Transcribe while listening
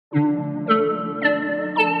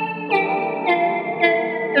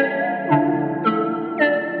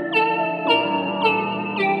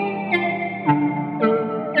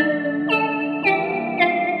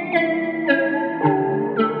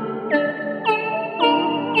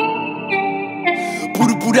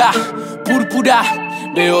Púrpura, púrpura,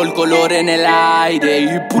 veo el color en el aire.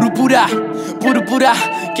 Y púrpura, púrpura,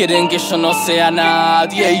 quieren que yo no sea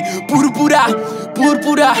nadie. Y púrpura,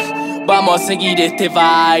 púrpura, vamos a seguir este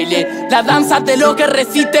baile. La danza de los que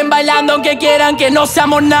resisten bailando aunque quieran que no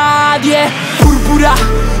seamos nadie. Púrpura,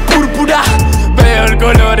 púrpura, veo el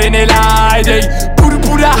color en el aire. Y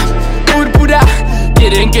púrpura, púrpura,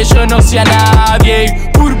 quieren que yo no sea nadie.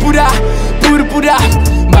 Púrpura, púrpura,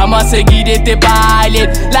 vamos a seguir este baile.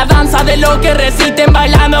 La danza de los que resisten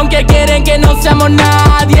bailando aunque quieren que no seamos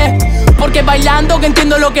nadie. Porque bailando que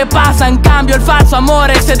entiendo lo que pasa. En cambio el falso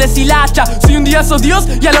amor se deshilacha. Si un día sos Dios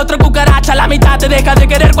y al otro cucaracha, la mitad te deja de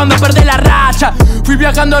querer cuando perdés la racha. Fui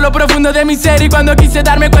viajando a lo profundo de mi ser y cuando quise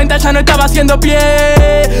darme cuenta ya no estaba haciendo pie.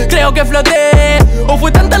 Creo que floté, o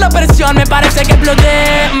fue tanta la presión, me parece que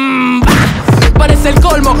exploté. Parece el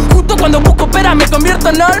colmo, justo cuando busco pera me convierto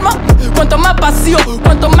en olmo. Cuanto más vacío,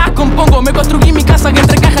 cuanto más compongo. Me construí mi casa que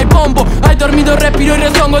entre caja y pombo. Ay, dormido, respiro y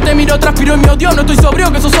rezongo. Te miro, transpiro y me odio. No estoy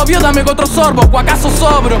sobrio, que sos obvio, dame otro sorbo. ¿O acaso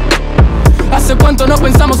sobro? ¿Hace cuánto no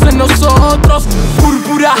pensamos en nosotros?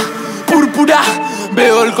 Púrpura, púrpura,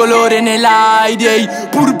 veo el color en el aire. Y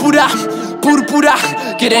púrpura, púrpura,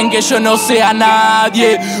 quieren que yo no sea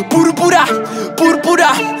nadie. Púrpura,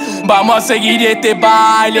 púrpura, vamos a seguir este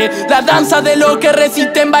baile. La danza de los que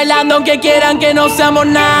resisten bailando aunque quieran que no seamos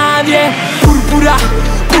nadie. Púrpura,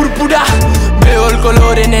 púrpura, veo el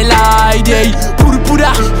color en el aire. Y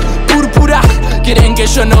púrpura, púrpura, quieren que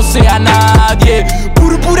yo no sea nadie.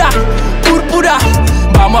 Púrpura, púrpura,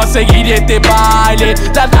 vamos a seguir este baile.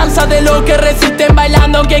 La danza de los que resisten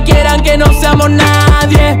bailando aunque quieran que no seamos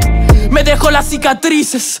nadie. Me dejo las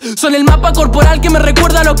cicatrices, son el mapa corporal que me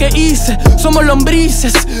recuerda lo que hice. Somos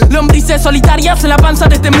lombrices, lombrices solitarias en la panza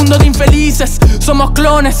de este mundo de infelices. Somos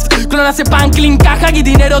clones, clones de pan, clean, caja y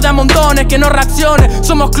dinero de a montones. Que no reacciones,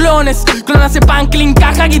 somos clones, clones de pan, clean,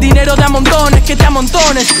 caja y dinero de a montones. Que te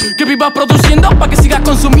amontones, que vivas produciendo pa' que sigas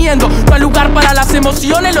consumiendo. No hay lugar para las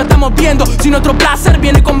emociones, lo estamos viendo. Si nuestro placer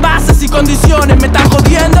viene con bases y condiciones, me están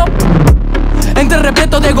jodiendo. Entre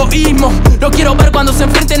respeto de egoísmo, lo quiero ver cuando se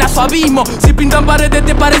enfrenten a su abismo. Si pintan paredes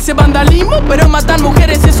te parece vandalismo, pero matan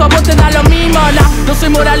mujeres eso a vos te da lo mismo. No soy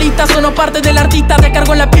moralista, sono parte del artista.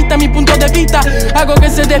 Descargo en la pista mi punto de vista. Hago que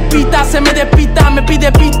se despista, se me despista, me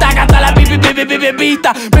pide pista, gasta la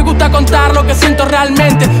pista. Me gusta contar lo que siento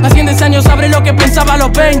realmente. Hace 10 años sabré lo que pensaba a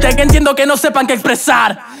los 20. Que entiendo que no sepan qué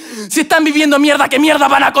expresar. Si están viviendo mierda, ¿qué mierda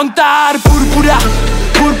van a contar? Púrpura,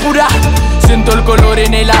 púrpura, siento el color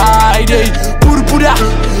en el aire. Púrpura,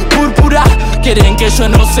 púrpura, quieren que yo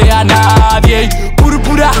no sea nadie.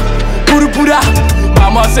 Púrpura, púrpura,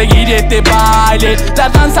 vamos a seguir este baile. La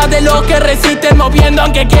danza de los que resisten moviendo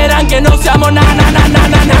aunque quieran que no seamos na.